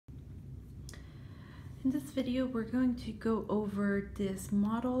In this video, we're going to go over this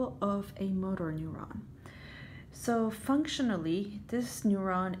model of a motor neuron. So functionally, this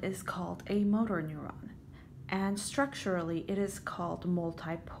neuron is called a motor neuron, and structurally it is called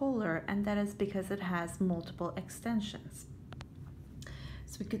multipolar, and that is because it has multiple extensions.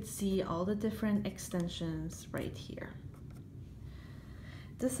 So we could see all the different extensions right here.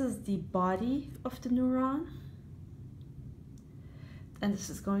 This is the body of the neuron, and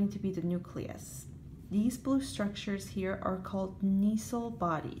this is going to be the nucleus. These blue structures here are called nasal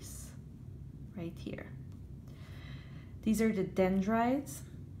bodies, right here. These are the dendrites,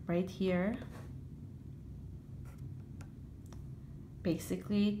 right here.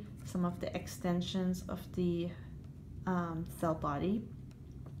 Basically, some of the extensions of the cell body.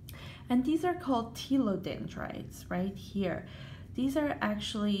 And these are called telodendrites, right here. These are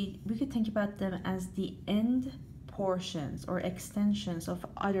actually, we could think about them as the end portions or extensions of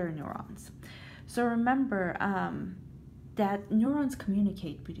other neurons. So remember that neurons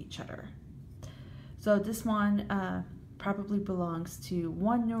communicate with each other. So this one probably belongs to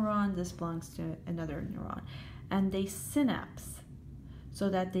one neuron, this belongs to another neuron. And they synapse so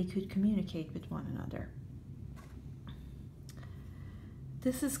that they could communicate with one another.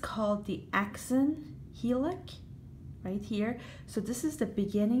 This is called the axon helix, right here. So this is the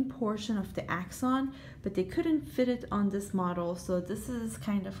beginning portion of the axon, but they couldn't fit it on this model, so this is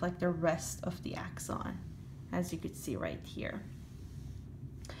kind of like the rest of the axon, as you could see right here.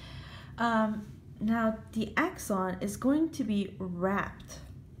 Now the axon is going to be wrapped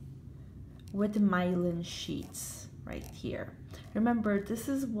with myelin sheets right here. Remember, this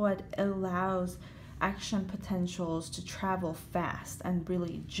is what allows action potentials to travel fast and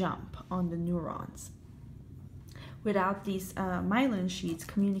really jump on the neurons. Without these myelin sheets,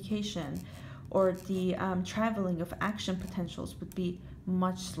 communication or the traveling of action potentials would be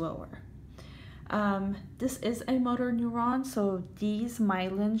much slower. This is a motor neuron, so these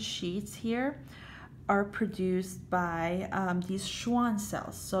myelin sheets here are produced by these Schwann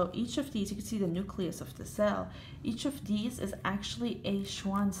cells. So each of these, you can see the nucleus of the cell. Each of these is actually a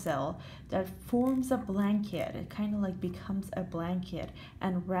Schwann cell that forms a blanket. It kind of like becomes a blanket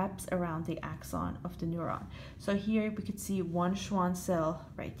and wraps around the axon of the neuron. So here we could see one Schwann cell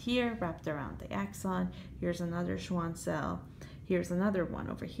right here wrapped around the axon. Here's another Schwann cell. Here's another one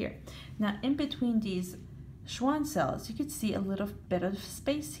over here. Now in between these Schwann cells, you could see a little bit of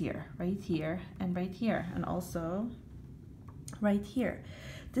space here, right here, and also right here.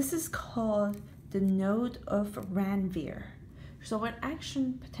 This is called the node of Ranvier. So when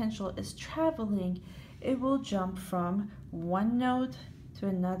action potential is traveling, it will jump from one node to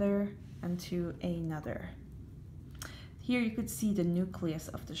another and to another. Here you could see the nucleus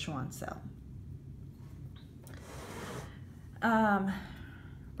of the Schwann cell.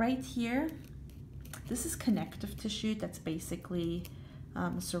 Right here, this is connective tissue that's basically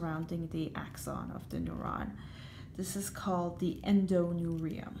surrounding the axon of the neuron. This is called the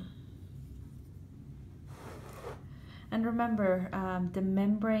endoneurium. And remember, the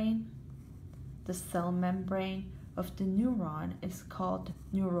membrane, the cell membrane of the neuron is called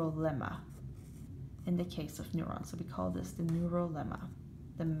neurolemma in the case of neurons. So we call this the neurolemma,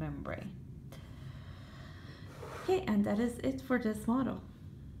 the membrane. Okay, and that is it for this model.